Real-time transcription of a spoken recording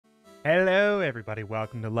Hello everybody,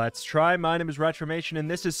 welcome to Let's Try. My name is Retromation and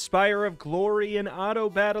this is Spire of Glory and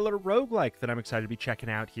Autobattler Roguelike that I'm excited to be checking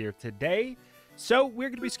out here today. So we're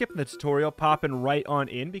going to be skipping the tutorial, popping right on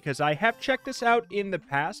in because I have checked this out in the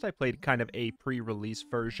past. I played kind of a pre-release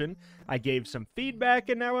version. I gave some feedback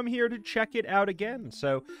and now I'm here to check it out again.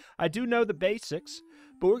 So I do know the basics,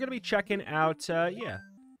 but we're going to be checking out,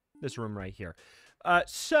 this room right here.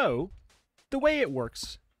 So the way it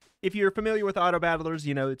works, if you're familiar with Autobattlers,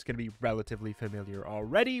 you know it's going to be relatively familiar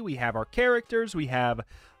already. We have our characters. We have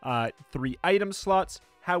 3 item slots.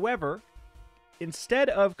 However, instead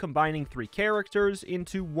of combining 3 characters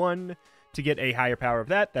into one to get a higher power of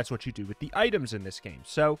that, that's what you do with the items in this game.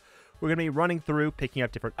 So we're going to be running through, picking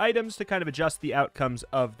up different items to kind of adjust the outcomes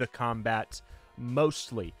of the combat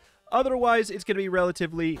mostly. Otherwise, it's going to be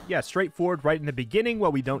relatively, straightforward right in the beginning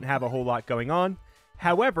while we don't have a whole lot going on.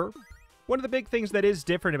 However, one of the big things that is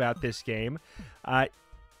different about this game,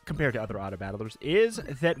 compared to other Autobattlers, is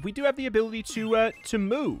that we do have the ability to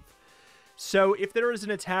move. So if there is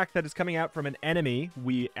an attack that is coming out from an enemy,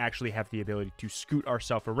 we actually have the ability to scoot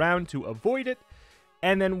ourselves around to avoid it,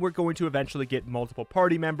 and then we're going to eventually get multiple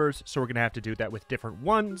party members, so we're going to have to do that with different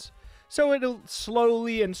ones. So it'll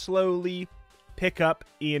slowly pick up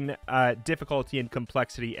in difficulty and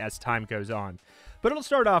complexity as time goes on. But it'll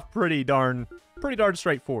start off pretty darn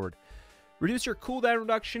straightforward. Reduce your cooldown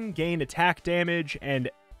reduction, gain attack damage, and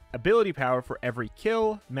ability power for every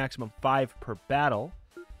kill, maximum 5 per battle.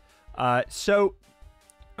 So,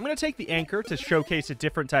 I'm going to take the anchor to showcase a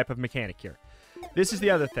different type of mechanic here. This is the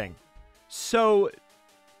other thing. So,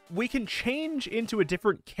 we can change into a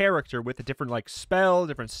different character with a different, spell,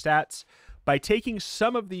 different stats, by taking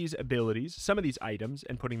some of these abilities, some of these items,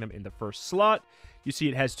 and putting them in the first slot. You see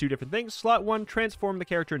it has 2 different things. Slot 1, transform the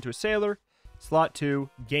character into a sailor. Slot 2,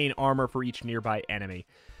 gain armor for each nearby enemy.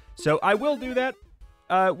 So I will do that.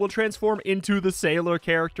 We'll transform into the sailor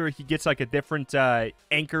character. He gets a different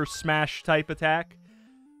anchor smash type attack.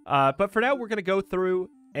 But for now, we're going to go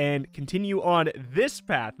through and continue on this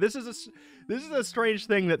path. This is a strange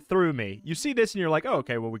thing that threw me. You see this and you're like, oh,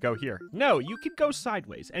 okay, well, we go here. No, you can go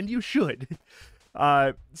sideways, and you should.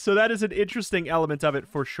 So that is an interesting element of it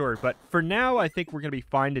for sure. But for now, I think we're going to be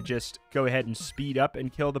fine to just go ahead and speed up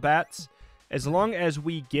and kill the bats. As long as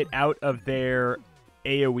we get out of their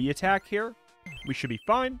AoE attack here, we should be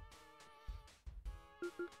fine.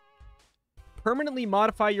 Permanently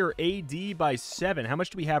modify your AD by 7. How much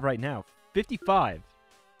do we have right now? 55.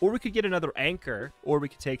 Or we could get another anchor, or we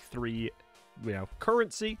could take 3,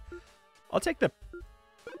 currency. I'll take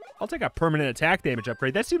a permanent attack damage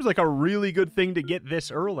upgrade. That seems like a really good thing to get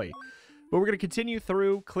this early. But we're going to continue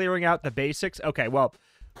through clearing out the basics. Okay, well,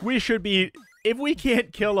 we should be... If we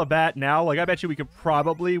can't kill a bat now, I bet you we could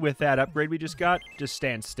probably, with that upgrade we just got, just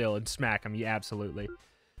stand still and smack him. Yeah, absolutely.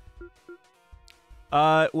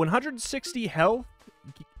 160 health,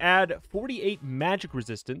 add 48 magic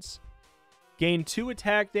resistance, gain 2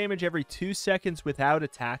 attack damage every 2 seconds without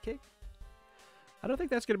attacking. I don't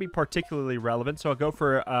think that's going to be particularly relevant, so I'll go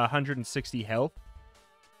for 160 health.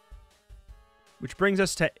 Which brings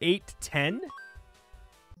us to 810.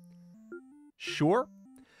 Sure.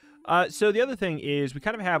 So the other thing is we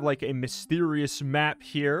kind of have a mysterious map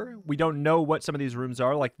here. We don't know what some of these rooms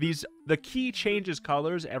are. The key changes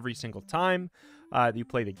colors every single time that you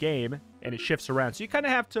play the game, and it shifts around. So you kind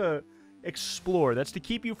of have to explore. That's to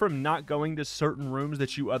keep you from not going to certain rooms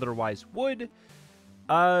that you otherwise would.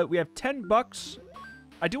 We have 10 bucks.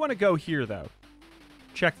 I do want to go here, though.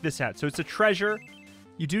 Check this out. So it's a treasure.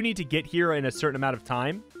 You do need to get here in a certain amount of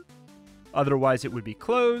time. Otherwise, it would be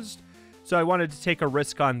closed. So I wanted to take a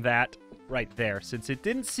risk on that right there, since it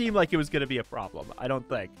didn't seem like it was going to be a problem. I don't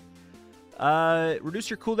think.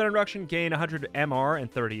 Reduce your cooldown reduction, gain 100 MR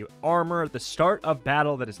and 30 armor at the start of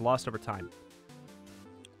battle that is lost over time.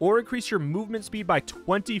 Or increase your movement speed by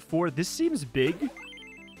 24. This seems big.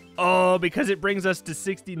 Oh, because it brings us to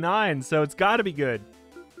 69, so it's got to be good.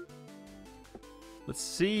 Let's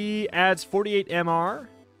see. Adds 48 MR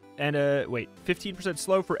and 15%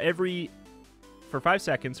 slow for 5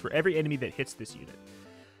 seconds for every enemy that hits this unit.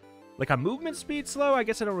 A movement speed slow, I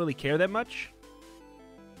guess I don't really care that much.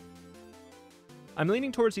 I'm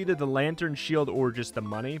leaning towards either the lantern shield or just the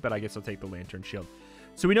money, but I guess I'll take the lantern shield.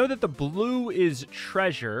 So we know that the blue is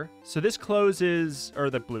treasure. So this closes, or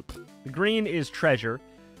the green is treasure.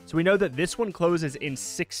 So we know that this one closes in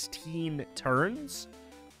 16 turns.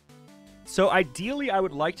 So ideally, I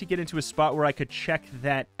would like to get into a spot where I could check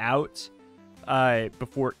that out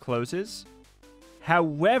before it closes.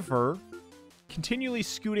 However, continually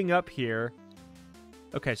scooting up here.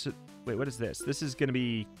 Okay, so wait, what is this? This is going to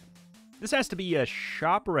be... This has to be a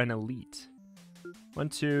shop or an elite. 1,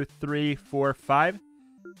 2, 3, 4, 5.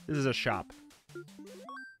 This is a shop.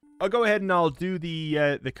 I'll go ahead and I'll do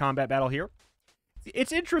the combat battle here.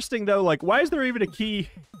 It's interesting, though, like, why is there even a key?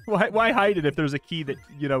 Why hide it if there's a key that,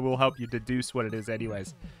 you know, will help you deduce what it is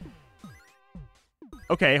anyways?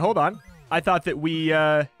 Okay, hold on. I thought that we,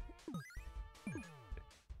 get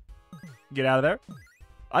out of there.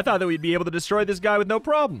 I thought that we'd be able to destroy this guy with no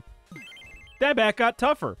problem. That bat got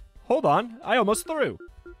tougher. Hold on. I almost threw.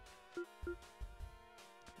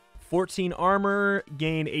 14 armor,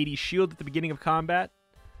 gain 80 shield at the beginning of combat.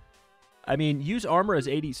 I mean, use armor as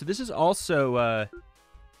 80. So this is also, and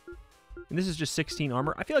this is just 16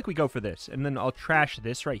 armor. I feel like we go for this. And then I'll trash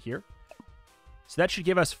this right here. So that should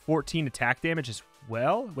give us 14 attack damage as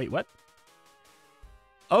well. Wait, what?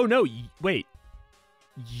 Oh, no. Wait.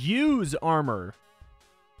 Use armor.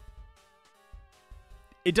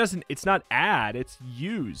 It doesn't, it's not add, it's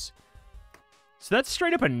use. So that's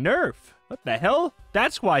straight up a nerf. What the hell?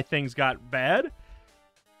 That's why things got bad.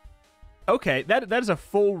 Okay, that is a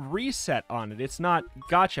full reset on it. It's not,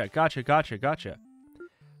 gotcha.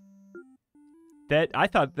 That, I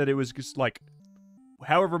thought that it was just like,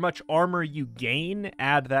 however much armor you gain,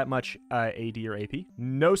 add that much AD or AP.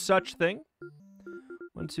 No such thing.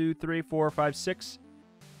 1, 2, 3, 4, 5, 6.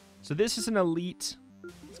 So this is an elite.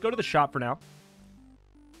 Let's go to the shop for now.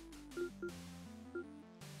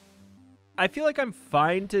 I feel like I'm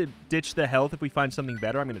fine to ditch the health if we find something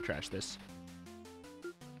better. I'm going to trash this.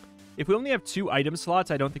 If we only have 2 item slots,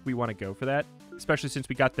 I don't think we want to go for that. Especially since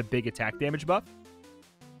we got the big attack damage buff.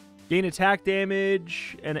 Gain attack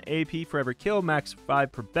damage and AP for every kill. Max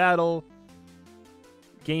 5 per battle.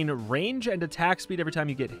 Gain range and attack speed every time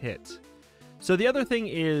you get hit. So the other thing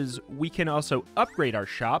is we can also upgrade our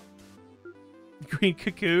shop. Green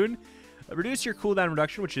Cocoon. Reduce your cooldown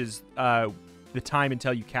reduction, which is the time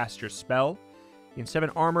until you cast your spell. Gain 7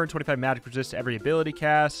 armor and 25 magic resist to every ability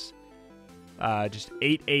cast. Just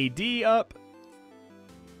 8 AD up.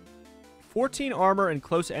 14 armor and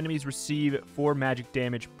close enemies receive 4 magic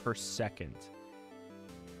damage per second.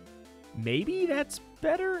 Maybe that's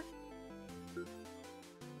better?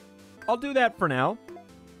 I'll do that for now.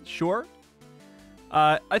 Sure.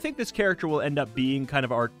 I think this character will end up being kind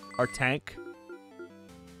of our tank.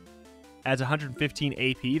 Adds 115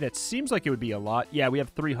 AP. That seems like it would be a lot. Yeah, we have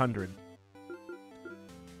 300.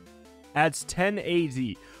 Adds 10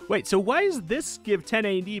 AD. Wait, so why does this give 10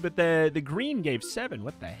 AD, but the green gave 7?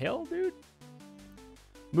 What the hell, dude?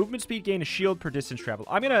 Movement speed, gain a shield per distance travel.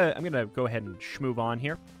 I'm gonna go ahead and schmove on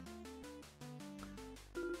here.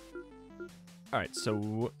 All right,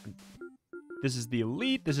 so this is the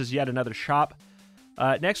elite. This is yet another shop.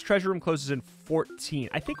 Next treasure room closes in 14.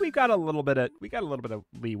 I think we got a little bit of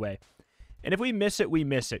leeway. And if we miss it, we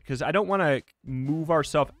miss it. Because I don't want to move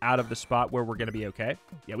ourselves out of the spot where we're going to be okay.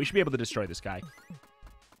 Yeah, we should be able to destroy this guy.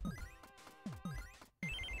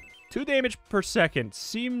 2 damage per second.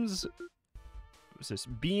 Seems... What's this?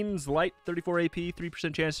 Beams Light, 34 AP,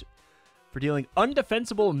 3% chance for dealing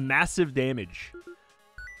undefensible massive damage.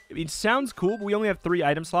 I mean, sounds cool, but we only have 3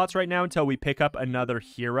 item slots right now until we pick up another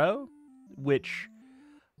hero. Which...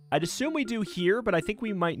 I'd assume we do here, but I think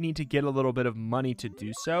we might need to get a little bit of money to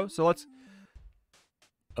do so. So let's...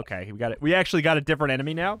 Okay, we got it. We actually got a different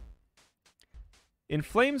enemy now.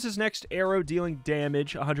 Inflames his next arrow, dealing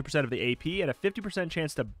damage, 100% of the AP, and a 50%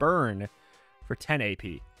 chance to burn for 10 AP.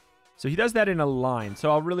 So he does that in a line.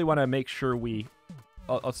 So I'll really want to make sure we...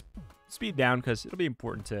 I'll speed down because it'll be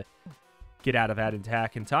important to get out of that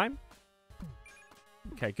attack in time.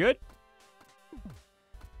 Okay, good.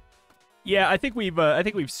 Yeah, I think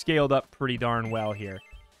we've scaled up pretty darn well here.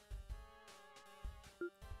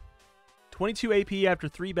 22 AP after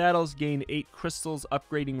 3 battles, gain 8 crystals,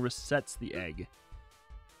 upgrading resets the egg.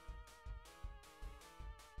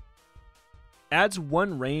 Adds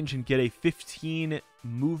 1 range and get a 15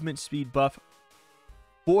 movement speed buff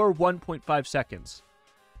for 1.5 seconds.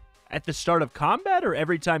 At the start of combat or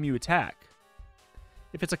every time you attack?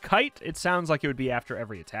 If it's a kite, it sounds like it would be after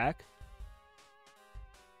every attack.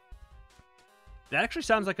 That actually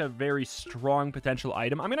sounds like a very strong potential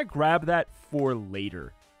item. I'm going to grab that for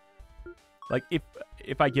later. Like,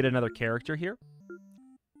 if I get another character here.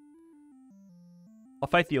 I'll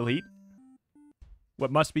fight the elite.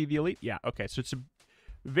 What must be the elite? Yeah, okay. So it's a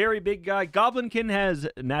very big guy. Goblinkin has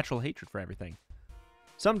natural hatred for everything.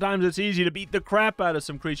 Sometimes it's easy to beat the crap out of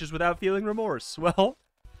some creatures without feeling remorse. Well,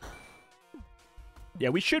 yeah,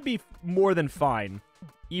 we should be more than fine.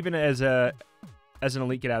 Even as an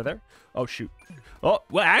elite. Get out of there. Oh, shoot. Oh,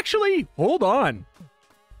 well, actually, hold on.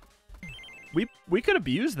 We could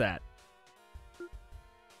abuse that.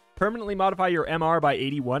 Permanently modify your MR by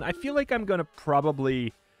 81. I feel like I'm going to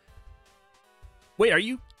probably Wait, are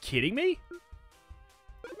you kidding me?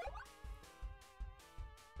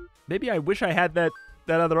 Maybe I wish I had that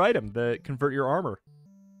other item, the convert your armor.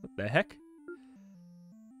 What the heck?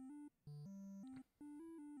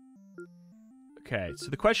 Okay,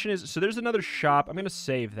 so the question is, so there's another shop. I'm going to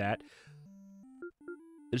save that.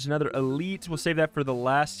 There's another elite. We'll save that for the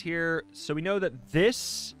last here. So we know that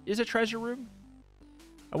this is a treasure room.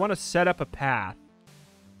 I want to set up a path.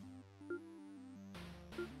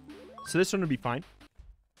 So this one would be fine.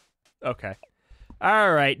 Okay.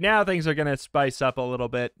 All right, now things are going to spice up a little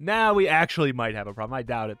bit. Now we actually might have a problem. I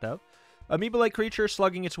doubt it, though. Amoeba-like creature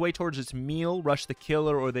slugging its way towards its meal. Rush the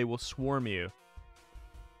killer or they will swarm you.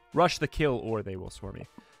 Rush the kill or they will swarm you.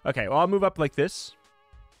 Okay, well, I'll move up like this.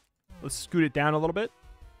 Let's scoot it down a little bit.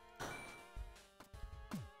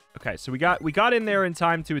 Okay, so we got in there in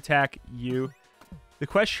time to attack you. The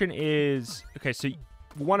question is... Okay, so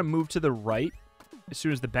we want to move to the right as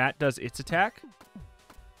soon as the bat does its attack.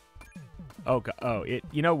 Oh, God. Oh, it...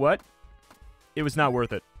 You know what? It was not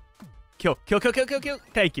worth it. Kill. Kill, kill, kill, kill, kill.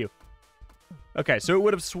 Thank you. Okay, so it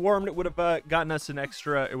would have swarmed. It would have gotten us an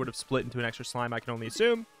extra... It would have split into an extra slime, I can only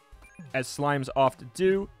assume. As slimes often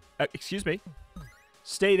do. Excuse me.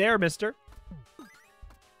 Stay there, mister.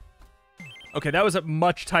 Okay, that was a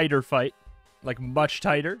much tighter fight. Like, much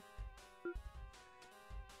tighter.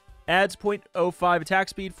 Adds 0.05 attack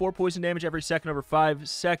speed, 4 poison damage every second over 5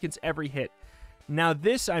 seconds every hit. Now,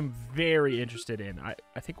 this I'm very interested in.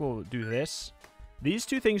 I think we'll do this. These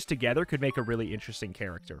two things together could make a really interesting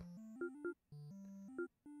character.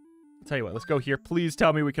 I'll tell you what, let's go here. Please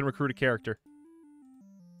tell me we can recruit a character.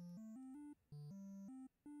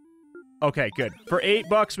 Okay, good. For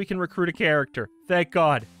 $8, we can recruit a character. Thank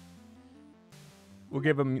God. We'll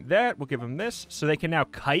give them that. We'll give them this. So they can now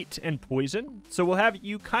kite and poison. So we'll have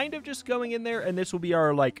you kind of just going in there, and this will be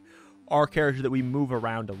our, like, our character that we move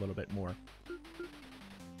around a little bit more.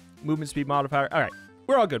 Movement speed modifier. All right.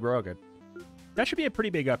 We're all good. We're all good. That should be a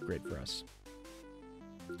pretty big upgrade for us.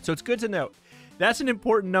 So it's good to know. That's an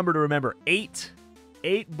important number to remember.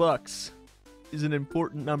 $8 is an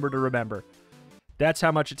important number to remember. That's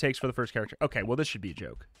how much it takes for the first character. Okay, well, this should be a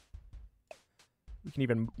joke. We can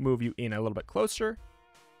even move you in a little bit closer.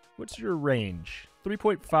 What's your range?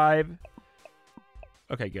 3.5.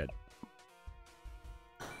 Okay, good.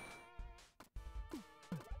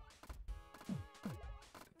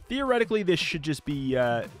 Theoretically, this should just be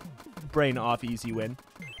brain off, easy win.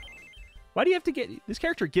 Why do you have to get... This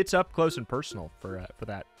character gets up close and personal for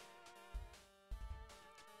that.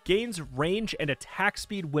 Gains range and attack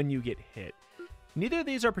speed when you get hit. Neither of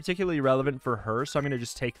these are particularly relevant for her, so I'm going to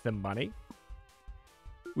just take the money.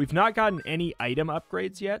 We've not gotten any item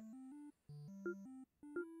upgrades yet.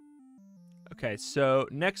 Okay, so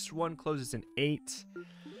next one closes in 8.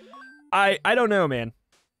 I don't know, man.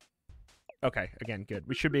 Okay, again, good.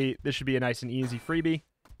 This should be a nice and easy freebie.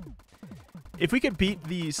 If we could beat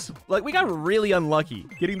these... Like, we got really unlucky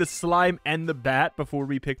getting the slime and the bat before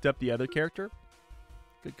we picked up the other character.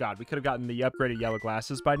 Good God, we could have gotten the upgraded yellow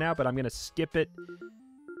glasses by now, but I'm going to skip it.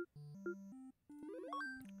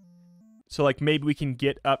 So, like, maybe we can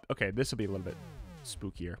get up... Okay, this will be a little bit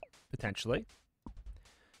spookier, potentially.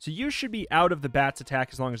 So you should be out of the bat's attack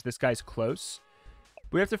as long as this guy's close.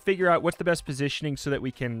 We have to figure out what's the best positioning so that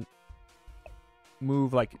we can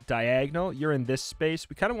move, like, diagonal. You're in this space.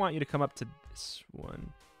 We kind of want you to come up to this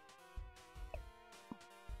one.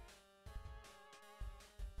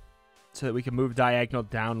 So that we can move diagonal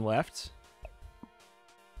down left.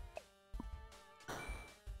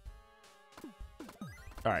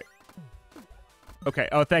 All right. Okay.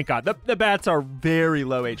 Oh, thank God. The bats are very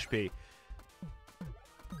low HP.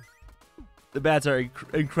 The bats are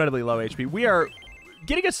incredibly low HP. We are...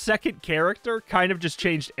 Getting a second character kind of just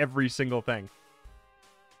changed every single thing.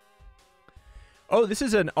 Oh, this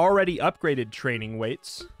is an already upgraded training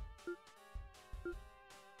weights.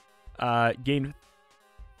 Gain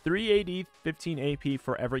 3 AD, 15 AP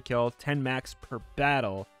for every kill, 10 max per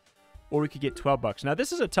battle. Or we could get $12. Now,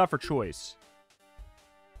 this is a tougher choice.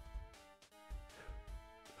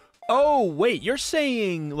 Oh, wait. You're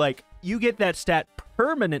saying, like, you get that stat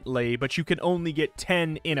permanently, but you can only get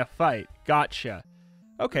 10 in a fight. Gotcha.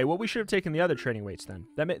 Okay, well, we should have taken the other training weights then.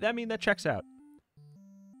 That checks out.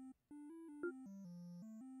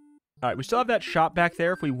 All right, we still have that shot back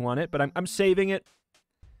there if we want it, but I'm saving it.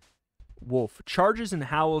 Wolf. Charges and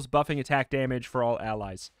howls, buffing attack damage for all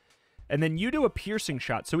allies. And then you do a piercing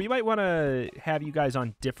shot. So we might want to have you guys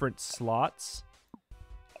on different slots.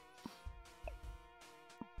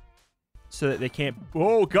 So that they can't...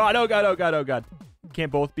 Oh, God, oh, God, oh, God, oh, God.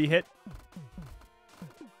 Can't both be hit.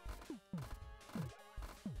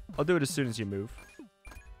 I'll do it as soon as you move.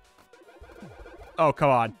 Oh,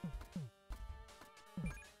 come on.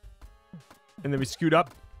 And then we scoot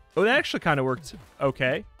up. Oh, that actually kind of worked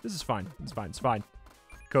okay. This is fine. It's fine. It's fine.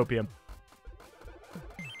 Copium.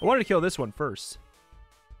 I wanted to kill this one first.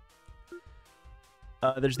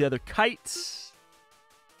 There's the other kite.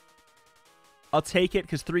 I'll take it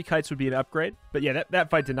because 3 kites would be an upgrade. But yeah,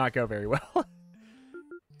 that fight did not go very well.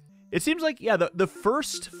 It seems like, yeah, the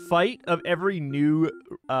first fight of every new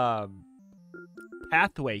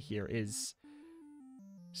pathway here is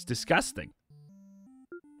disgusting.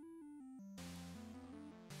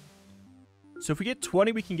 So if we get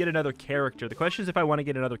 20, we can get another character. The question is if I want to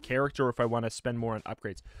get another character or if I want to spend more on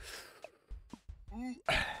upgrades.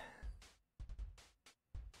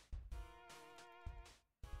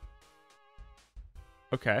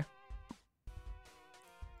 Okay.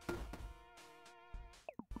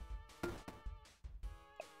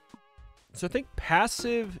 So I think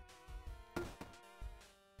passive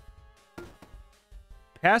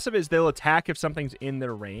is they'll attack if something's in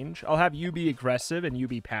their range. I'll have you be aggressive and you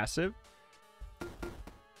be passive.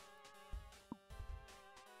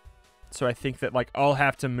 So I think that, like, I'll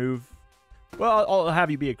have to move... Well, I'll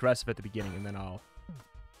have you be aggressive at the beginning, and then I'll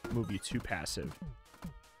move you to passive.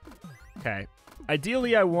 Okay.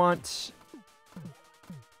 Ideally, I want...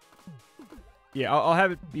 Yeah, I'll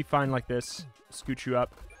have it be fine like this. Scoot you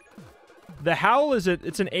up. The Howl is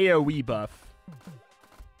it's an AoE buff.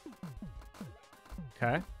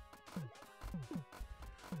 Okay.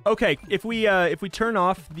 Okay, if we turn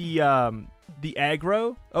off the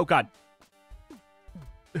aggro... Oh, God.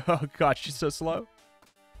 Oh, God, she's so slow.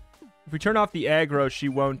 If we turn off the aggro, she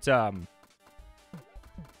won't go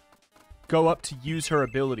up to use her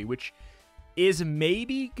ability, which is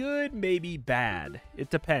maybe good, maybe bad. It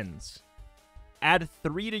depends. Add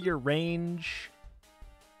 3 to your range.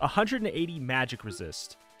 180 magic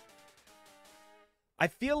resist. I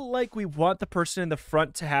feel like we want the person in the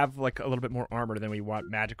front to have, like, a little bit more armor than we want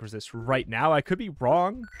magic resist right now. I could be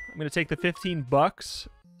wrong. I'm going to take the 15 bucks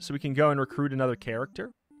so we can go and recruit another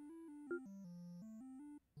character.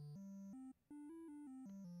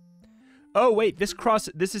 Oh, wait, this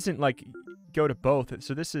isn't, like, go to both.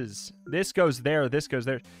 So this goes there, this goes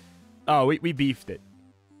there. Oh, we beefed it.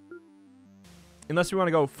 Unless we want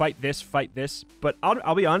to go fight this. But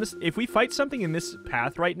I'll be honest, if we fight something in this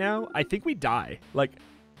path right now, I think we die. Like,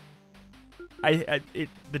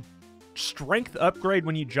 the strength upgrade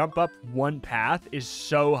when you jump up one path is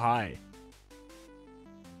so high.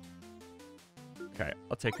 Okay,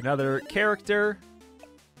 I'll take another character.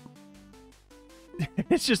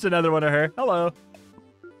 It's just another one of her. Hello.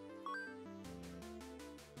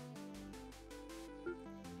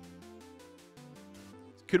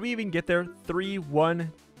 Could we even get there? 3,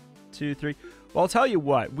 1, 2, 3. Well, I'll tell you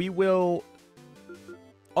what. We will...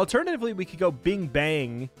 Alternatively, we could go Bing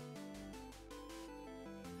Bang.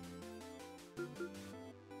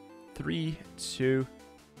 3, 2...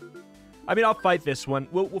 I mean, I'll fight this one.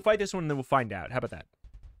 We'll fight this one and then we'll find out. How about that?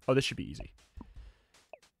 Oh, this should be easy.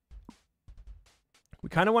 We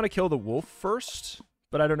kind of want to kill the wolf first,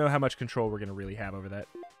 but I don't know how much control we're going to really have over that.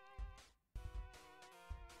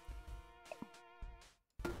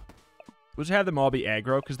 We'll just have them all be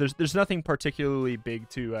aggro, because there's nothing particularly big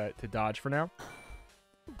to dodge for now.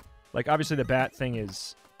 Like, obviously the bat thing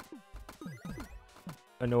is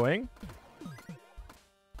annoying.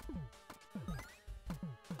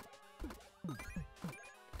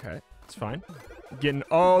 Okay, it's fine. Getting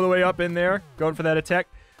all the way up in there, going for that attack.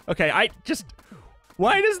 Okay,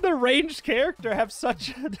 why does the ranged character have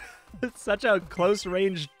such a close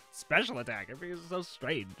range special attack? I think it's so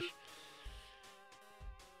strange.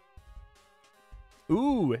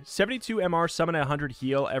 Ooh, 72 MR, summon 100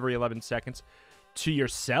 heal every 11 seconds to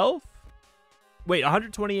yourself? Wait,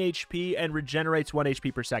 120 HP and regenerates 1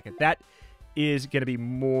 HP per second. That is going to be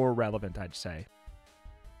more relevant, I'd say.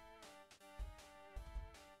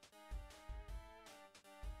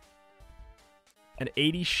 An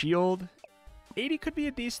 80 shield. 80 could be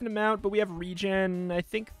a decent amount, but we have regen. I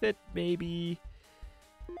think that maybe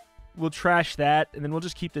we'll trash that, and then we'll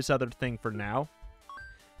just keep this other thing for now.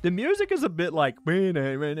 The music is a bit like... A little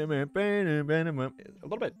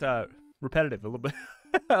bit repetitive, a little bit,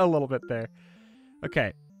 a little bit there.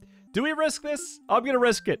 Okay. Do we risk this? I'm going to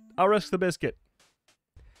risk it. I'll risk the biscuit.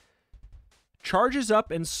 Charges up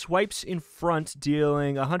and swipes in front,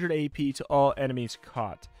 dealing 100 AP to all enemies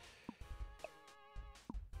caught.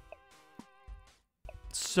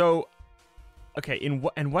 So, okay,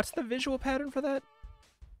 and what's the visual pattern for that?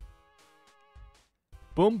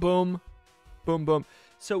 Boom, boom, boom, boom.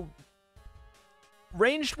 So,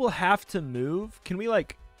 ranged will have to move. Can we,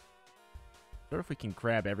 like... I don't know if we can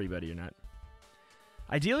grab everybody or not.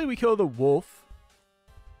 Ideally, we kill the wolf.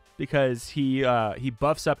 because he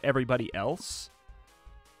buffs up everybody else.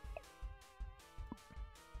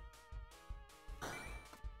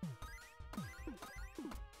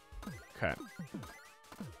 Okay.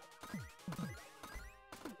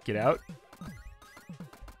 Get out.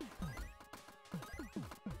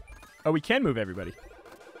 Oh, we can move everybody.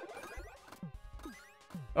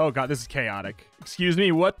 Oh god, this is chaotic. Excuse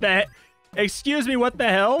me, what the Excuse me, what the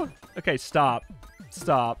hell? Okay, stop.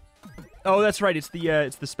 Stop. Oh, that's right, it's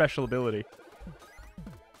the special ability.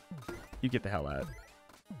 You get the hell out.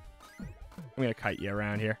 I'm gonna kite you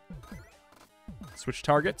around here. Switch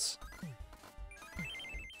targets.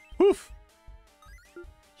 Woof!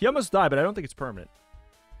 He almost died, but I don't think it's permanent.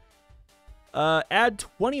 Add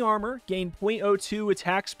 20 armor, gain 0.02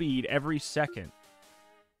 attack speed every second.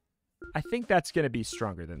 I think that's going to be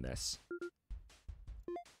stronger than this.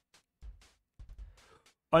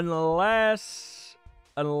 Unless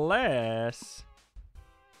I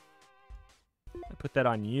put that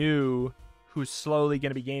on you, who's slowly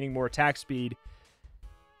going to be gaining more attack speed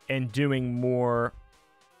and doing more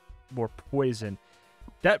poison.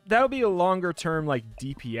 That'll be a longer term like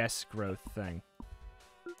DPS growth thing.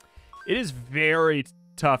 It is very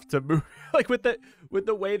tough to move like with the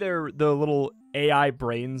way the little AI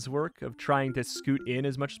brains work of trying to scoot in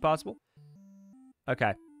as much as possible.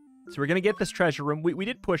 Okay. So we're going to get this treasure room. We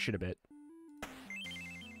did push it a bit.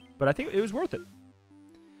 But I think it was worth it.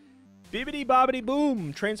 Bibbidi bobbidi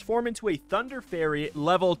boom. Transform into a Thunder Fairy at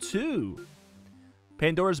level 2.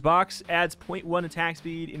 Pandora's Box adds 0.1 attack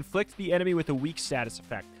speed. Inflict the enemy with a weak status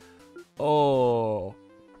effect. Oh.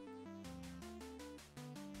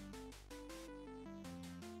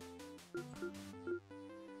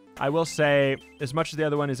 I will say, as much as the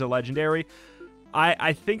other one is a legendary,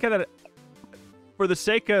 I think that for the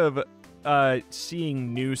sake of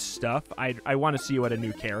seeing new stuff, I want to see what a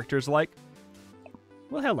new character's like.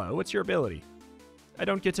 Well, hello. What's your ability? I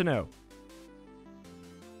don't get to know.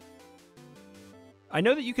 I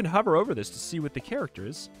know that you can hover over this to see what the character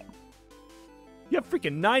is. You have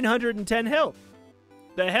freaking 910 health.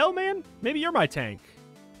 The hell, man? Maybe you're my tank.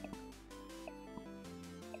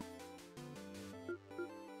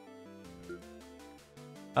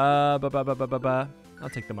 I'll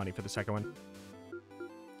take the money for the second one.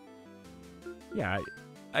 Yeah,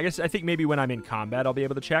 I think maybe when I'm in combat I'll be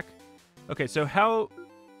able to check. Okay, so how...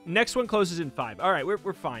 Next one closes in 5. All right,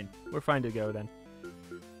 we're fine. We're fine to go then.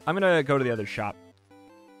 I'm going to go to the other shop.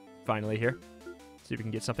 Finally here. See if we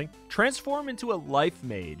can get something. Transform into a life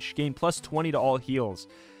mage. Gain plus 20 to all heals.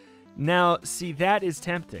 Now, see, that is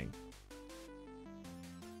tempting.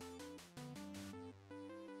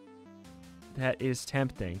 That is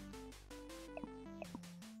tempting.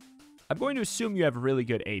 I'm going to assume you have really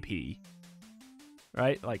good AP.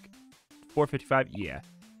 Right? Like, 455? Yeah.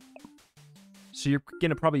 So you're going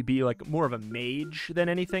to probably be, like, more of a mage than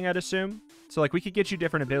anything, I'd assume. So, like, we could get you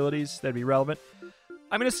different abilities that'd be relevant.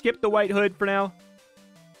 I'm going to skip the White Hood for now.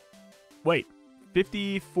 Wait.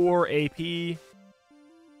 54 AP.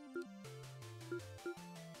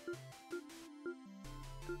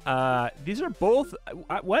 These are both...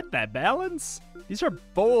 What? That balance? These are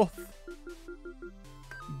both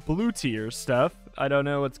blue tier stuff. I don't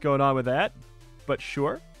know what's going on with that, but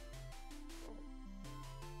sure.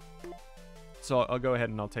 So I'll go ahead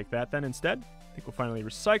and I'll take that then instead. I think we'll finally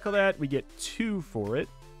recycle that. We get 2 for it.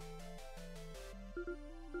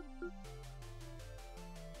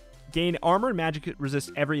 Gain armor and magic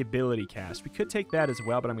resist every ability cast. We could take that as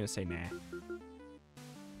well, but I'm going to say nah.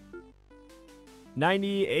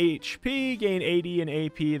 90 HP, gain 80 in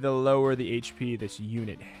AP, the lower the HP this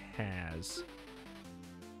unit has.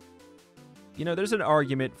 You know, there's an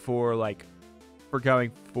argument for, like, for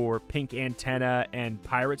going for Pink Antenna and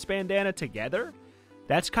Pirate's Bandana together.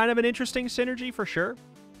 That's kind of an interesting synergy for sure.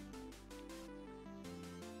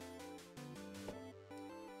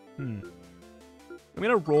 I'm going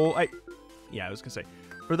to roll... Yeah, I was going to say.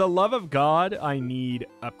 For the love of God, I need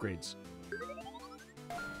upgrades.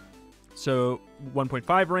 So,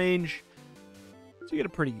 1.5 range. So you get a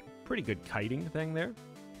pretty good kiting thing there.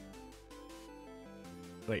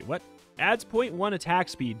 Wait, what? Adds 0.1 attack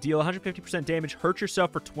speed. Deal 150% damage. Hurt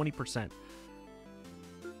yourself for 20%.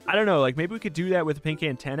 I don't know. Like, maybe we could do that with a Pink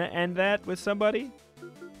Antenna and that with somebody.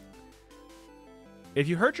 If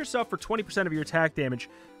you hurt yourself for 20% of your attack damage,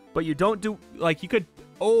 but you don't do... Like, you could...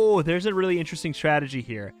 Oh, there's a really interesting strategy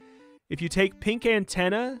here. If you take Pink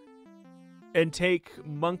Antenna... and take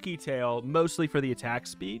Monkey Tail mostly for the attack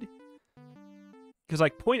speed. Because,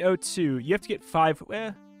 like, 0.02, you have to get 5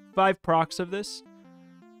 procs of this.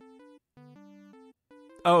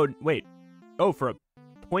 Oh, wait. Oh, for a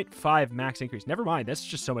 0.5 max increase. Never mind. That's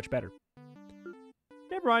just so much better.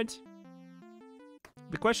 never mind.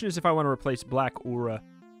 The question is if I want to replace Black Aura.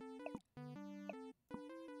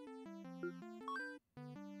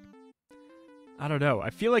 I don't know. I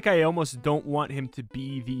feel like I almost don't want him to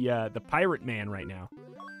be the pirate man right now.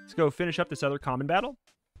 Let's go finish up this other common battle.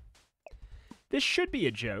 This should be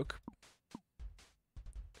a joke.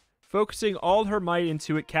 Focusing all her might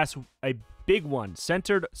into it, casts a big one,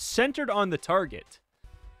 centered on the target.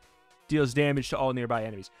 Deals damage to all nearby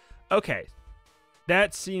enemies. Okay,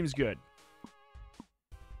 that seems good.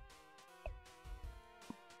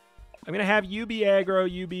 I'm gonna have you be aggro,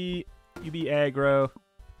 you be aggro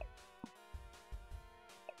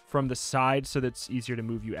from the side so that's easier to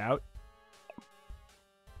move you out.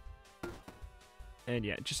 And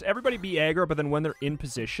yeah, just everybody be aggro, but then when they're in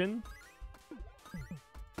position,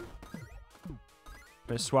 I'm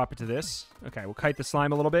gonna swap it to this. Okay, we'll kite the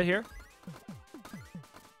slime a little bit here.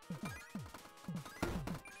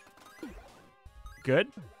 Good.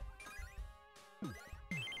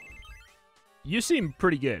 You seem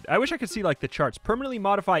pretty good. I wish I could see, like, the charts. Permanently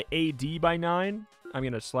modify AD by 9. I'm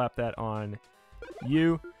going to slap that on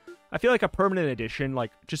you. I feel like a permanent addition,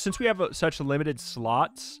 like, just since we have such limited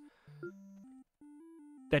slots,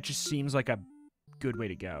 that just seems like a good way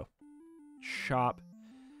to go. Shop.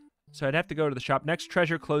 So I'd have to go to the shop. Next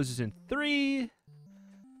treasure closes in 3.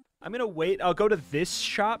 I'm going to wait. I'll go to this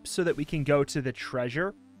shop so that we can go to the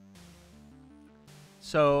treasure.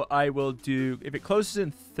 So I will do, if it closes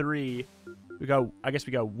in 3, we go, I guess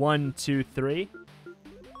we go 1, 2, 3.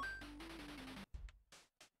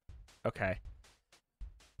 Okay.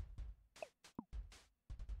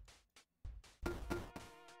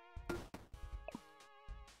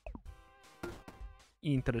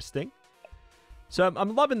 Interesting. So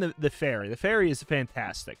I'm loving the fairy. The fairy is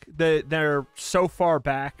fantastic. They're so far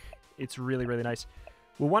back. It's really, really nice.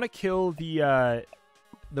 We'll want to kill the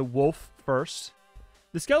wolf first.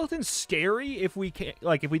 The skeleton's scary if we can't,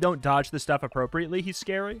 like, if we don't dodge the stuff appropriately, he's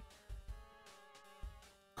scary.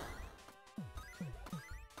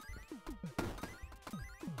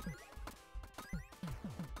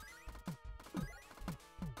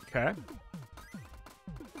 Okay.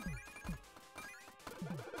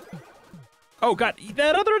 Oh, God,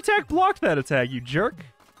 that other attack blocked that attack, you jerk.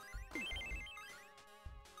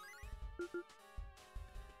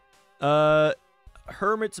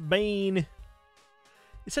 Hermit's Bane.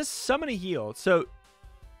 It says summon a heal. So,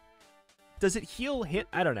 does it heal him?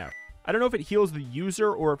 I don't know. I don't know if it heals the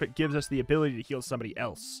user or if it gives us the ability to heal somebody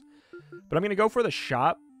else. But I'm going to go for the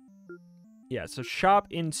shop. Yeah, so shop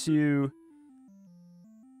into...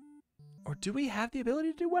 Or do we have the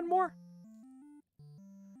ability to do one more?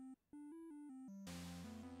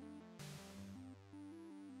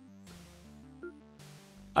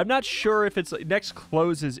 I'm not sure if it's... Next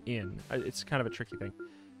closes in. It's kind of a tricky thing.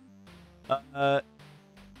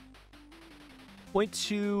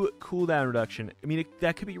 0.2 cooldown reduction. I mean,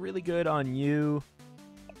 that could be really good on you.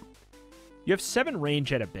 You have 7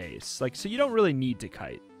 range at a base. Like, so you don't really need to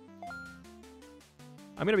kite.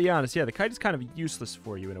 I'm going to be honest. Yeah, the kite is kind of useless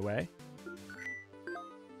for you in a way.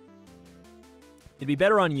 It'd be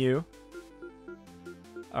better on you.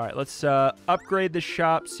 All right, let's upgrade the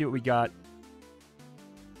shop, see what we got.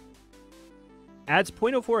 Adds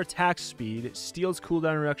 0.04 attack speed. Steals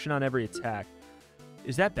cooldown reduction on every attack.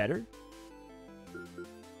 Is that better?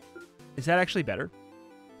 Is that actually better?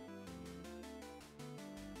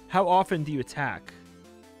 How often do you attack?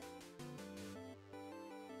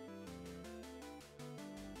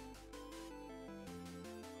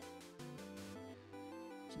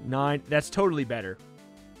 9. That's totally better.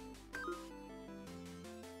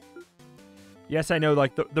 Yes, I know,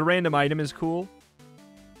 like, the random item is cool.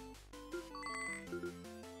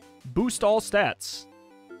 Boost all stats.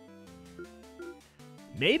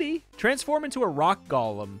 Maybe. Transform into a rock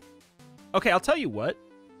golem. Okay, I'll tell you what.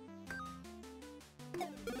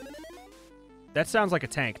 That sounds like a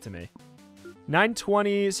tank to me.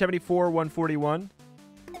 920, 74, 141.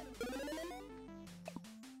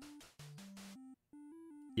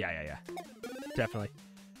 Yeah. Definitely.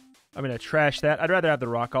 I'm going to trash that. I'd rather have the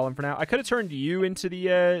rock golem for now. I could have turned you into the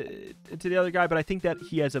other guy, but I think that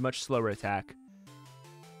he has a much slower attack.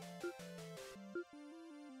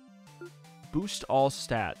 Boost all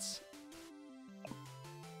stats.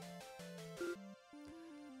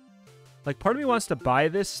 Like, part of me wants to buy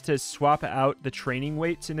this to swap out the training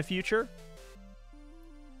weights in the future.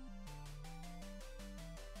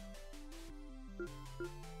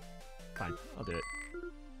 Fine, I'll do it.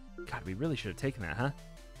 God, we really should have taken that,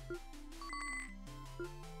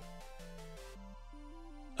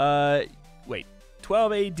 huh? Wait.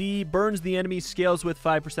 12 AD, burns the enemy, scales with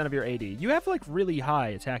 5% of your AD. You have, like, really high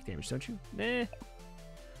attack damage, don't you? Nah.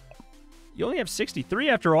 You only have 63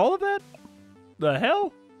 after all of that? The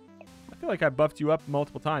hell? I feel like I buffed you up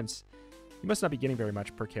multiple times. You must not be getting very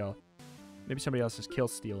much per kill. Maybe somebody else is kill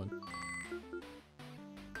stealing.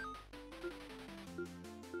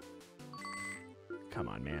 Come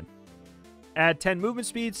on, man. Add 10 movement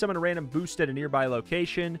speed. Summon a random boost at a nearby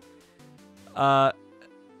location.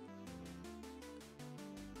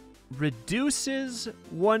 Reduces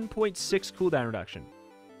 1.6 cooldown reduction.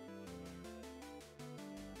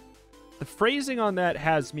 The phrasing on that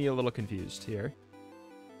has me a little confused here.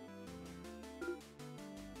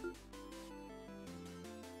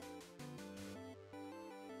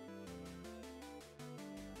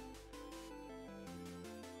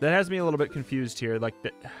 That has me a little bit confused here. Like,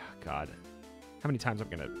 oh God. How many times I'm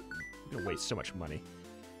gonna waste so much money?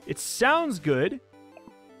 It sounds good.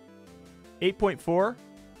 8.4.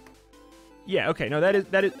 Yeah, okay. No, that is...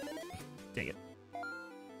 Dang it.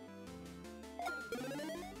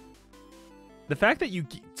 The fact that you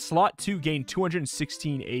slot 2 gain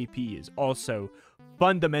 216 AP is also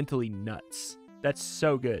fundamentally nuts. That's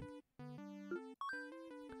so good.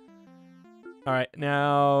 All right,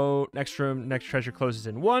 now next room, next treasure closes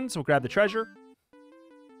in 1, so we'll grab the treasure.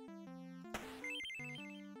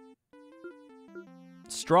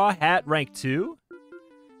 Straw Hat rank 2.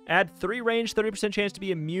 Add 3 range, 30% chance to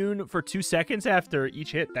be immune for 2 seconds after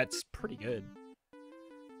each hit. That's pretty good.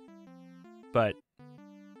 But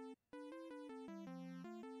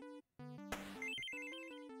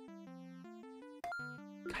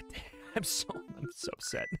God damn, I'm so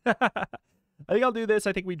upset. I think I'll do this.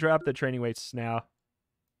 I think we drop the training weights now.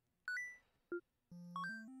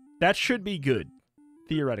 That should be good,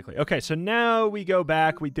 theoretically. Okay, so now we go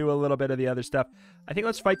back. We do a little bit of the other stuff. I think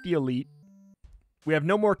let's fight the elite. We have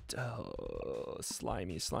no more... Oh,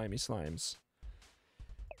 slimy slimes.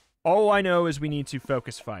 All I know is we need to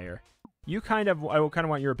focus fire. I kind of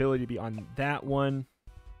want your ability to be on that one.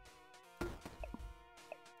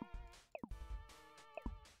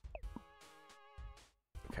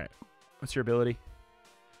 Okay. What's your ability?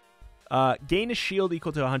 Gain a shield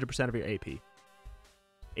equal to 100% of your AP.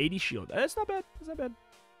 80 shield. That's not bad. That's not bad.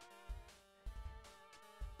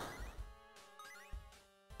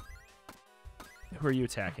 Who are you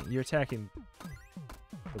attacking? You're attacking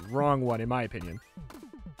the wrong one, in my opinion.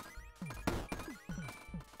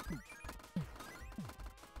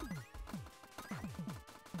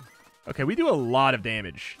 Okay, we do a lot of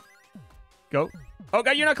damage. Go. Oh,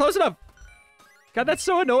 God, you're not close enough. God, that's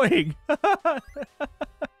so annoying.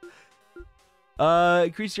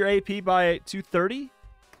 Increase your AP by 230.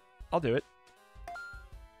 I'll do it.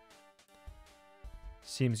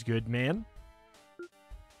 Seems good, man.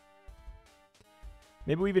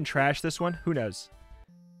 Maybe we even trash this one. Who knows?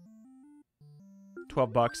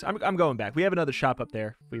 12 bucks. I'm going back. We have another shop up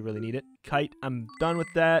there if we really need it. Kite. I'm done with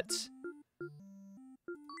that.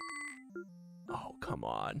 Oh, come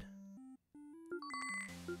on.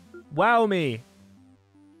 Wow me.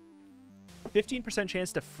 15%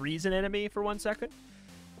 chance to freeze an enemy for 1 second.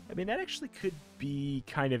 I mean, that actually could be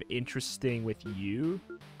kind of interesting with you,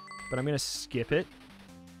 but I'm going to skip it.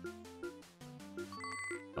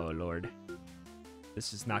 Oh, Lord.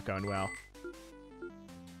 This is not going well.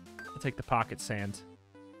 I'll take the pocket sand.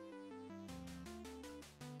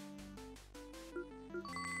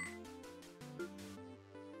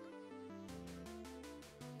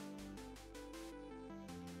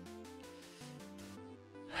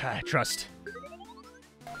 Trust.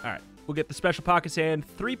 Alright, we'll get the special pocket sand.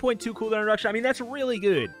 3.2 cooldown reduction. I mean, that's really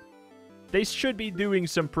good. They should be doing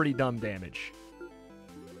some pretty dumb damage.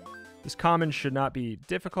 This common should not be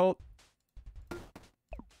difficult. There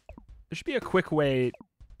should be a quick way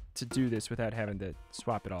to do this without having to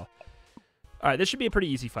swap it all. Alright, this should be a pretty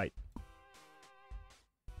easy fight.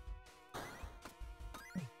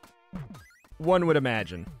 One would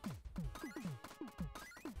imagine.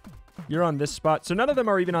 You're on this spot. So none of them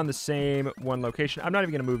are even on the same one location. I'm not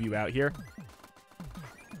even going to move you out here.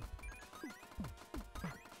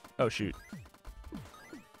 Oh, shoot.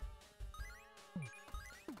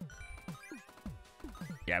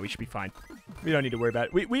 Yeah, we should be fine. We don't need to worry about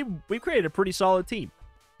it. We've created a pretty solid team.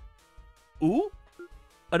 Ooh.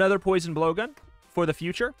 Another poison blowgun for the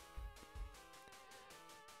future.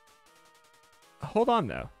 Hold on,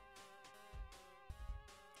 though.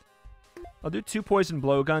 I'll do 2 poison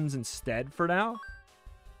blowguns instead for now.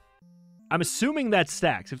 I'm assuming that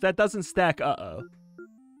stacks. If that doesn't stack, uh-oh.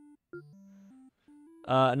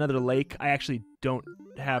 Another lake. I actually don't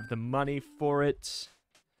have the money for it.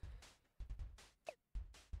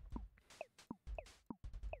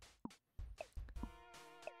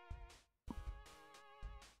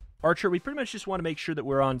 Archer, we pretty much just want to make sure that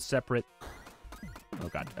we're on separate Oh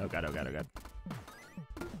god, oh god, oh god, oh god.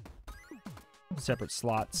 Separate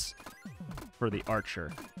slots for the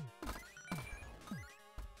archer.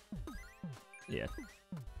 Yeah.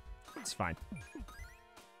 It's fine.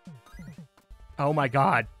 Oh my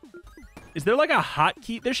god. Is there like a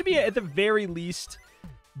hotkey? There should be, at the very least,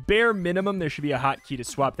 bare minimum, there should be a hotkey to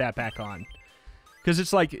swap that back on. Because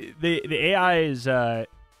it's like, the AI is,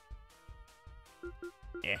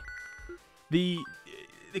 The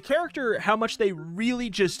character, how much they really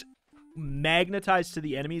just magnetize to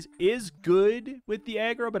the enemies is good with the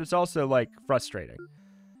aggro, but it's also, like, frustrating.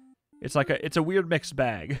 It's like it's a weird mixed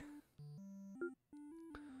bag.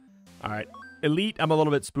 Alright. Elite, I'm a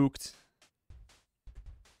little bit spooked.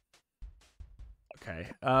 Okay.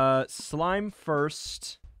 Slime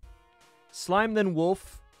first. Slime, then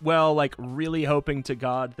wolf. Well, like, really hoping to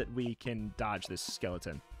God that we can dodge this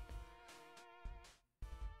skeleton.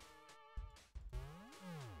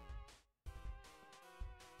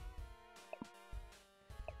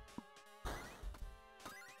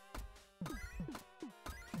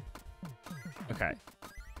 Okay.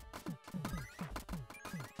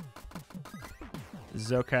 This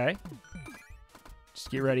is okay. Just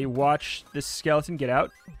get ready. Watch this skeleton get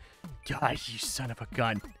out. God, you son of a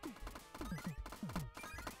gun.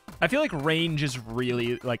 I feel like range is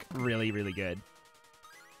really, like, really good.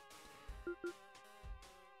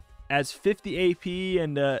 As 50 AP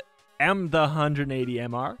and am the 180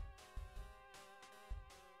 MR.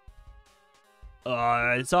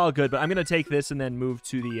 It's all good, but I'm gonna take this and then move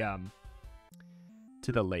to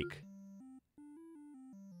the lake.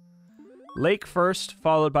 Lake first,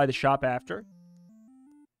 followed by the shop after.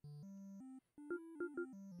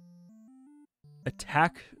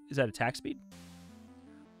 Attack, is that attack speed?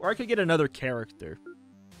 Or I could get another character.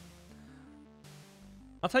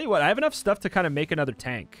 I'll tell you what, I have enough stuff to kind of make another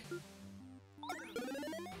tank.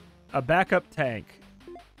 A backup tank.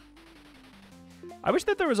 I wish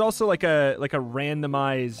that there was also like a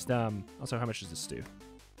randomized also, how much does this do?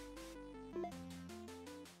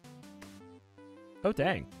 Oh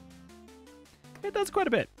dang. It does quite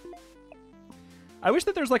a bit. I wish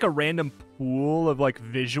that there's like a random pool of like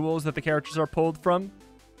visuals that the characters are pulled from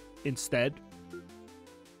instead.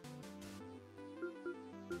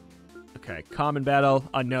 Okay, common battle,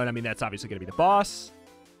 unknown. I mean, that's obviously going to be the boss.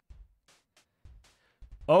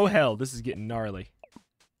 Oh hell, this is getting gnarly.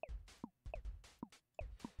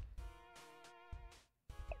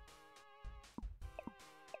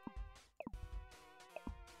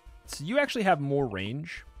 So you actually have more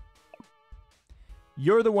range.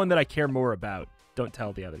 You're the one that I care more about. Don't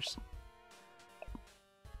tell the others.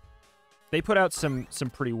 They put out some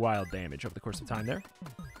pretty wild damage over the course of time there.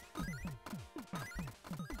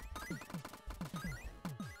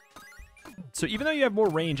 So even though you have more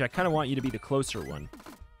range, I kind of want you to be the closer one.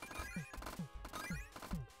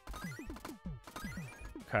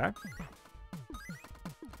 Okay.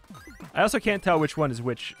 I also can't tell which one is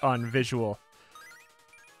which on visual.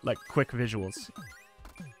 Like, quick visuals.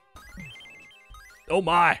 Oh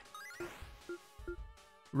my!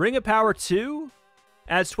 Ring of Power 2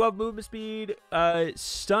 adds 12 movement speed.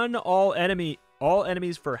 Stun all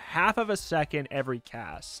enemies for half of a second every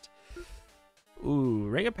cast. Ooh,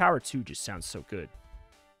 Ring of Power 2 just sounds so good.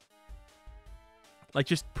 Like,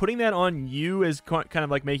 just putting that on you is kind of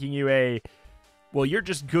like making you a... Well, you're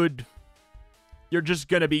just good. You're just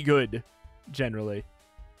gonna be good, generally.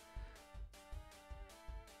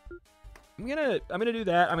 I'm gonna do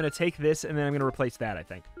that. I'm gonna take this, and then I'm gonna replace that, I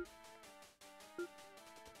think.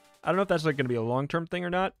 I don't know if that's like gonna be a long-term thing or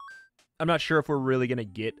not. I'm not sure if we're really gonna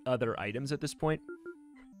get other items at this point.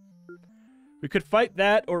 We could fight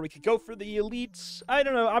that, or we could go for the elites. I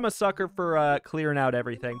don't know. I'm a sucker for clearing out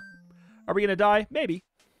everything. Are we gonna die? Maybe.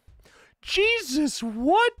 Jesus,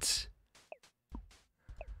 what?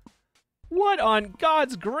 What on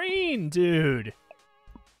God's green, dude?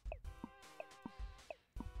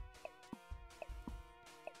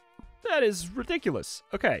 That is ridiculous.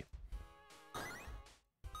 Okay.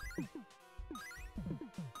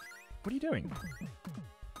 What are you doing?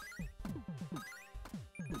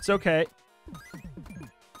 It's okay.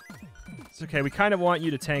 It's okay. We kind of want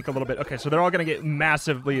you to tank a little bit. Okay, so they're all going to get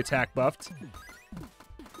massively attack buffed.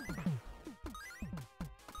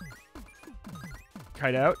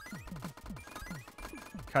 Kite out.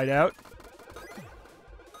 Kite out.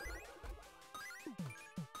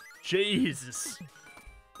 Jesus.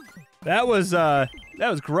 That was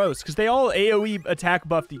gross, because they all AoE attack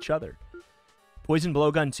buffed each other. Poison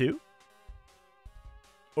blowgun too?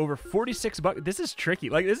 Over 46 bucks. This is tricky.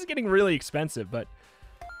 Like, this is getting really expensive, but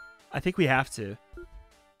I think we have to.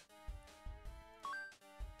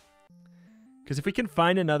 Because if we can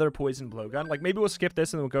find another poison blowgun, like maybe we'll skip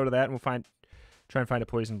this and then we'll go to that and we'll try and find a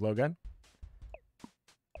poison blowgun.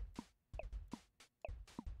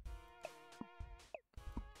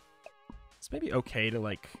 It's maybe okay to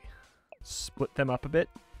like split them up a bit.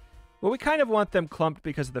 Well, we kind of want them clumped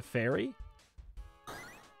because of the fairy.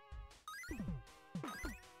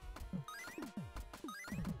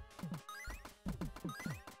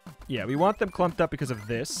 Yeah, we want them clumped up because of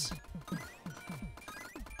this.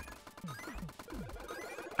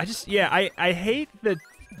 I hate the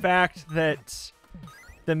fact that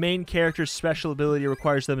the main character's special ability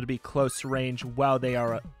requires them to be close range while they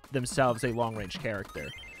are themselves a long-range character.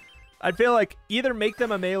 I'd feel like either make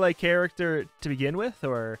them a melee character to begin with,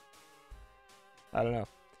 or... I don't know.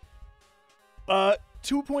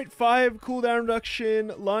 2.5 cooldown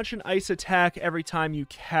reduction, launch an ice attack every time you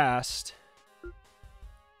cast.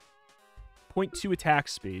 0.2 attack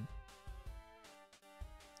speed.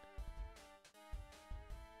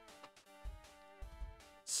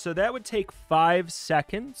 So that would take 5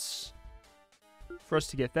 seconds for us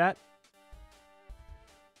to get that.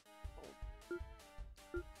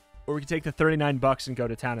 Or we could take the $39 and go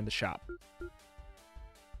to town in the shop.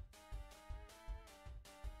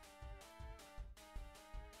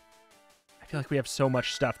 I feel like we have so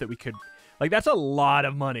much stuff that we could... Like, that's a lot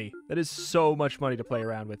of money. That is so much money to play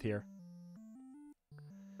around with here.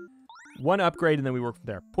 1 upgrade, and then we work from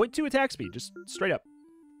there. 0.2 attack speed, just straight up.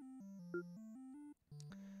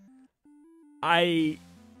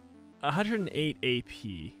 108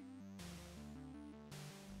 AP.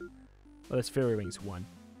 Well, that's Fairy Wings 1.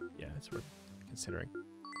 Yeah, that's worth considering.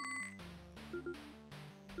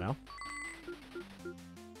 No.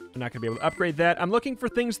 I'm not going to be able to upgrade that. I'm looking for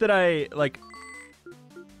things that I, like...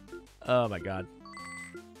 Oh, my God.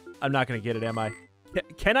 I'm not going to get it, am I?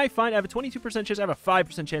 Can I find... I have a 22% chance. I have a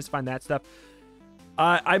 5% chance to find that stuff.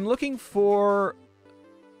 I'm looking for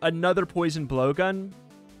another poison blowgun,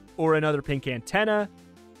 or another pink antenna,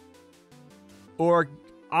 or,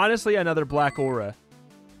 honestly, another black aura.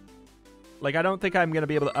 Like, I don't think I'm going to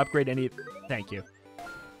be able to upgrade any... Thank you.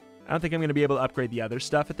 I don't think I'm going to be able to upgrade the other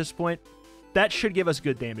stuff at this point. That should give us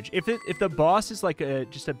good damage. If the boss is, like,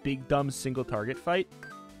 just a big, dumb, single-target fight,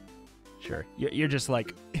 sure. You're just,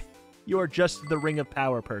 like... You're just the Ring of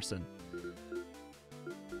Power person.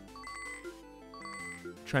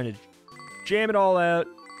 Trying to jam it all out.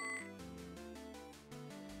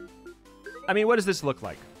 I mean, what does this look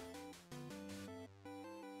like?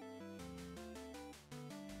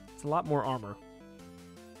 It's a lot more armor.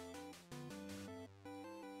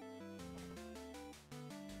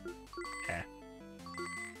 Eh.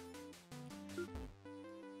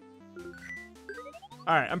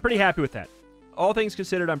 Alright, I'm pretty happy with that. All things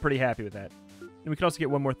considered, I'm pretty happy with that. And we can also get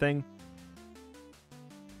one more thing.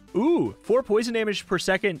 Ooh, 4 poison damage per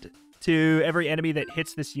second to every enemy that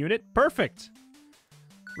hits this unit. Perfect.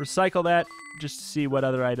 Recycle that just to see what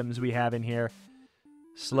other items we have in here.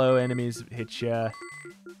 Slow enemies hit ya.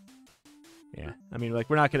 Yeah, I mean, like,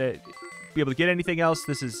 we're not gonna be able to get anything else.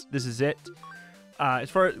 This is it. As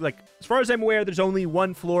far as I'm aware, there's only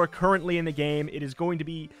 1 floor currently in the game. It is going to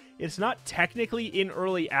be... It's not technically in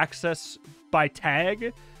early access by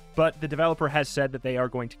tag, but the developer has said that they are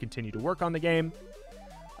going to continue to work on the game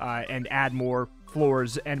and add more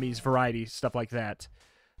floors, enemies, variety, stuff like that.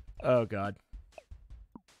 Oh, God.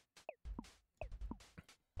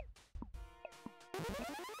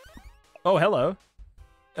 Oh, hello.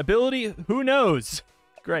 Ability, who knows?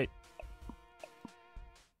 Great.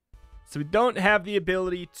 So we don't have the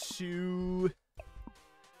ability to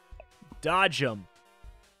dodge them.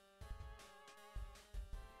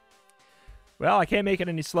 Well, I can't make it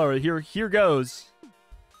any slower. Here goes.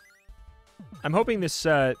 I'm hoping this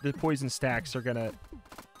the poison stacks are gonna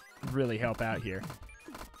really help out here.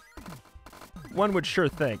 One would sure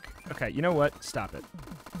think. Okay, you know what? Stop it.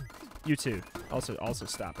 You too. Also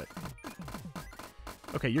stop it.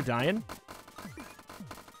 Okay, you're dying.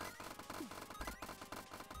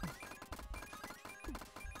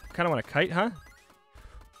 Kind of want to kite, huh?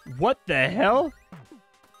 What the hell?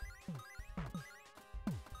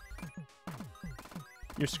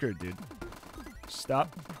 You're screwed, dude.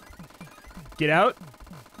 Stop. Get out.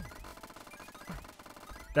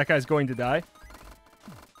 That guy's going to die.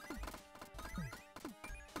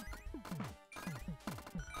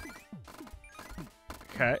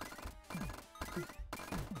 Okay.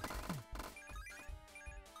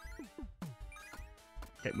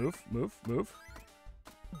 Okay, move.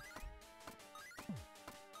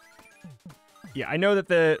 Yeah, I know that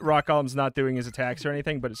the rock golem's not doing his attacks or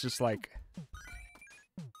anything, but it's just like...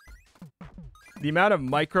 The amount of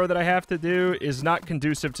micro that I have to do is not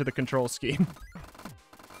conducive to the control scheme.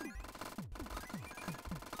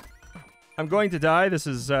 I'm going to die. This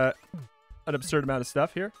is an absurd amount of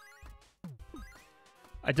stuff here.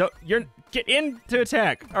 Get in to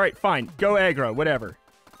attack. All right, fine. Go aggro, whatever.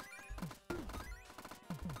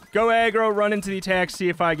 Go aggro, run into the attack, see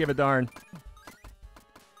if I give a darn.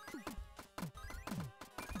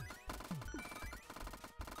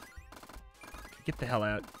 Get the hell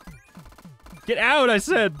out. Get out, I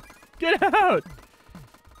said. Get out.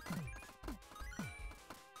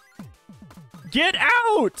 Get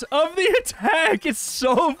out of the attack. It's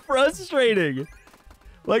so frustrating.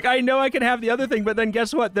 Like, I know I can have the other thing, but then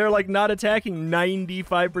guess what? They're, like, not attacking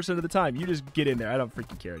 95% of the time. You just get in there. I don't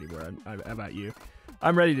freaking care anymore about you.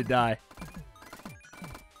 I'm ready to die.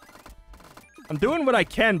 I'm doing what I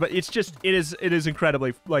can, but it's just, it is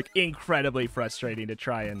incredibly, like, incredibly frustrating to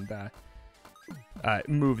try and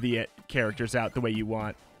move the characters out the way you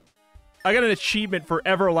want. I got an achievement for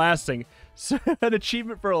everlasting. An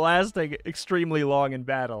achievement for lasting extremely long in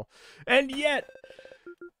battle. And yet,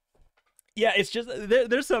 yeah, it's just,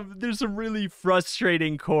 there's some really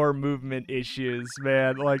frustrating core movement issues,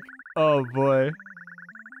 man. Like, oh boy.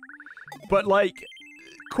 But like,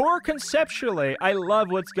 core conceptually, I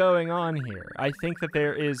love what's going on here. I think that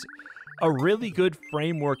there is a really good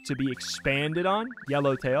framework to be expanded on.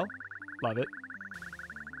 Yellowtail. Love it.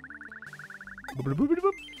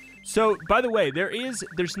 So, by the way,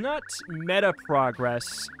 there's not meta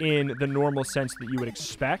progress in the normal sense that you would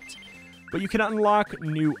expect, but you can unlock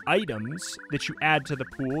new items that you add to the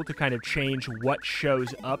pool to kind of change what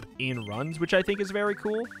shows up in runs, which I think is very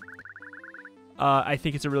cool. I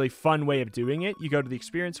think it's a really fun way of doing it. You go to the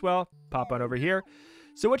experience well, pop on over here.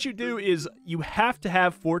 So what you do is you have to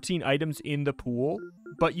have 14 items in the pool,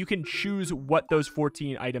 but you can choose what those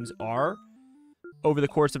 14 items are. Over the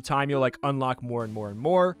course of time, you'll like unlock more and more and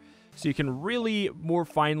more. So you can really more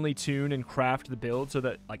finely tune and craft the build so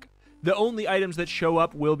that like the only items that show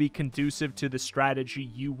up will be conducive to the strategy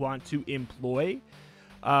you want to employ.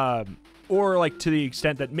 Or like to the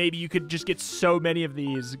extent that maybe you could just get so many of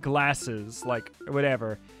these glasses, like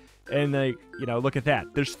whatever. And like, you know, look at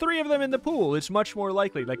that. There's 3 of them in the pool. It's much more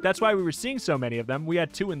likely. Like that's why we were seeing so many of them. We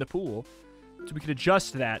had 2 in the pool. So we could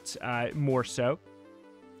adjust that more so.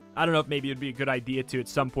 I don't know if maybe it'd be a good idea to at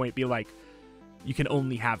some point be like, you can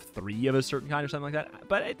only have 3 of a certain kind or something like that.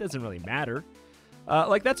 But it doesn't really matter.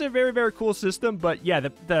 Like that's a very, very cool system. But yeah,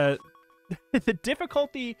 the the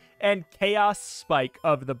difficulty and chaos spike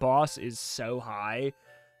of the boss is so high.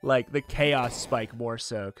 Like the chaos spike more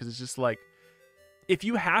so. Because it's just like, if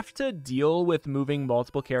you have to deal with moving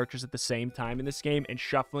multiple characters at the same time in this game and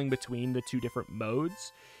shuffling between the 2 different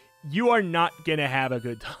modes, you are not going to have a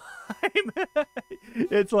good time.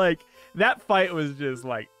 It's like, that fight was just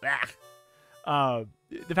like, the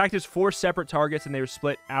fact there's 4 separate targets and they were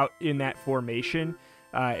split out in that formation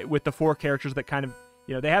with the 4 characters that kind of,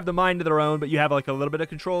 you know, they have the mind of their own, but you have like a little bit of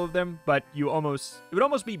control of them, but it would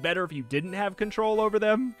almost be better if you didn't have control over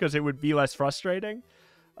them because it would be less frustrating.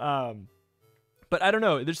 But I don't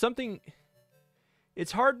know, there's something,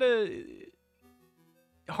 it's hard to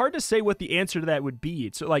say what the answer to that would be.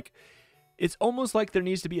 It's like, it's almost like there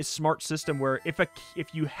needs to be a smart system where if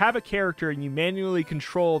you have a character and you manually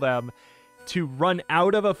control them to run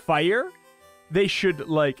out of a fire, they should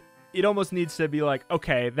like, it almost needs to be like,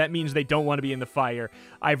 okay, that means they don't want to be in the fire.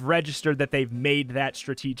 I've registered that they've made that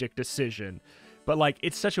strategic decision. But like,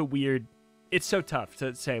 it's such a weird, it's so tough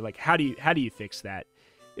to say like, how do you fix that?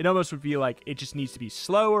 It almost would be like, it just needs to be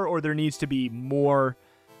slower, or there needs to be more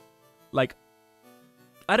like,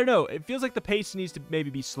 I don't know. It feels like the pace needs to maybe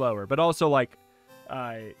be slower, but also like,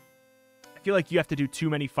 I feel like you have to do too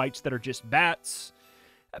many fights that are just bats.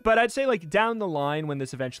 But I'd say like down the line, when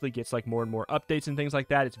this eventually gets like more and more updates and things like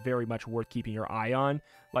that, it's very much worth keeping your eye on.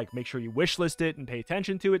 Like make sure you wishlist it and pay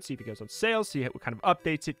attention to it, see if it goes on sale, see what kind of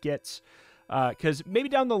updates it gets. Because maybe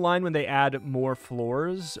down the line when they add more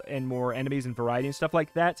floors and more enemies and variety and stuff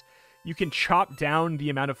like that, you can chop down the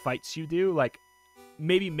amount of fights you do. Like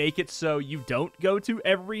maybe make it so you don't go to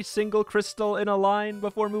every single crystal in a line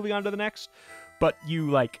before moving on to the next, but you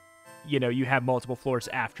like, you know, you have multiple floors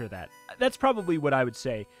after that. That's probably what I would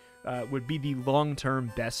say would be the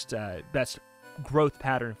long-term best growth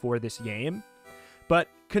pattern for this game. But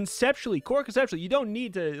core conceptually, you don't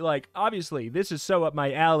need to, like, obviously, this is so up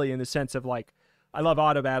my alley in the sense of, like, I love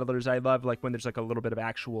auto battlers. I love, like, when there's, like, a little bit of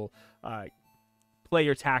actual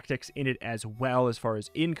player tactics in it as well as far as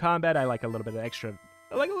in combat. I like a little bit of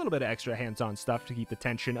extra hands-on stuff to keep the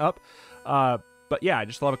tension up. But yeah, I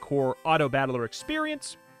just love a core auto battler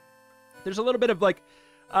experience. There's a little bit of like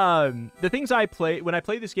the things I play when I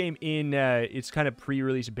play this game in its kind of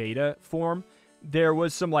pre-release beta form. There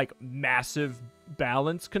was some like massive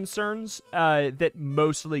balance concerns that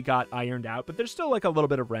mostly got ironed out, but there's still like a little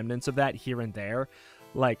bit of remnants of that here and there.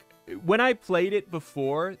 Like when I played it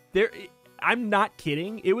before, I'm not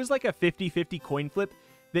kidding, it was like a 50-50 coin flip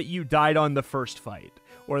that you died on the first fight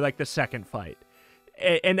or like the second fight.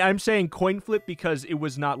 And I'm saying coin flip because it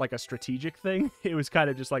was not like a strategic thing. It was kind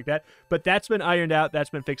of just like that. But that's been ironed out. That's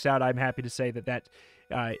been fixed out. I'm happy to say that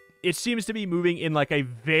it seems to be moving in like a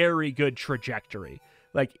very good trajectory.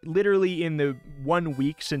 Like literally in the 1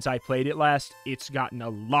 week since I played it last, it's gotten a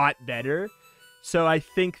lot better. So I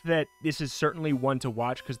think that this is certainly one to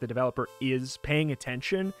watch because the developer is paying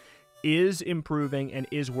attention, is improving, and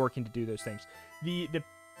is working to do those things. The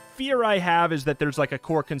fear I have is that there's like a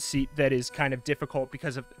core conceit that is kind of difficult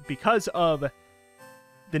because of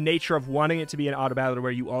the nature of wanting it to be an Autobattler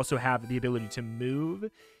where you also have the ability to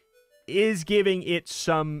move, is giving it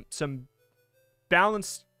some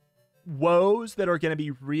balanced woes that are going to be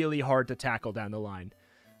really hard to tackle down the line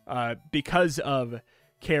because of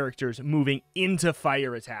characters moving into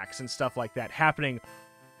fire attacks and stuff like that happening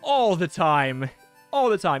all the time.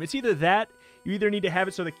 It's either that, you either need to have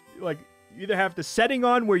it so that like you either have the setting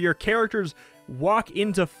on where your characters walk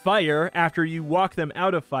into fire after you walk them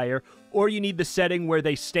out of fire, or you need the setting where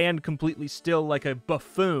they stand completely still like a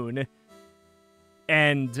buffoon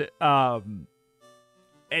and won't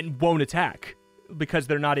attack because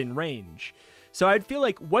they're not in range. So I'd feel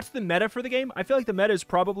like, what's the meta for the game? I feel like the meta is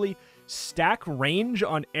probably stack range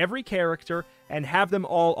on every character and have them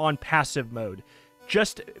all on passive mode.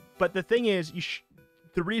 But the thing is,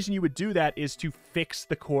 the reason you would do that is to fix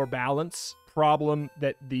the core balance problem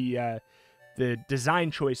that the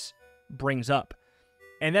design choice brings up.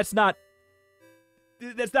 And that's not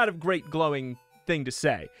a great glowing thing to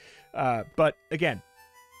say. But again,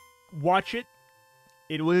 watch it.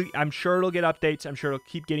 I'm sure it'll get updates. I'm sure it'll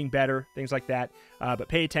keep getting better, things like that. But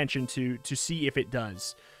pay attention to see if it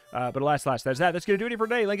does. But alas, that's that. That's going to do it for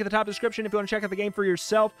today. Link in the top description if you want to check out the game for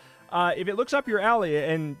yourself. If it looks up your alley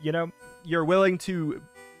and, you're willing to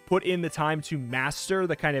put in the time to master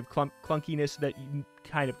the kind of clunkiness that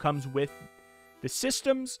kind of comes with the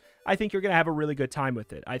systems, I think you're going to have a really good time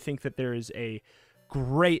with it. I think that there is a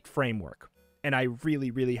great framework. And I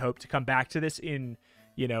really, really hope to come back to this in,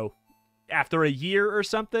 after a year or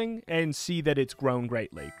something and see that it's grown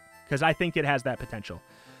greatly. Because I think it has that potential.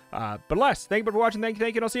 But alas, thank you for watching. Thank you,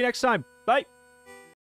 and I'll see you next time. Bye.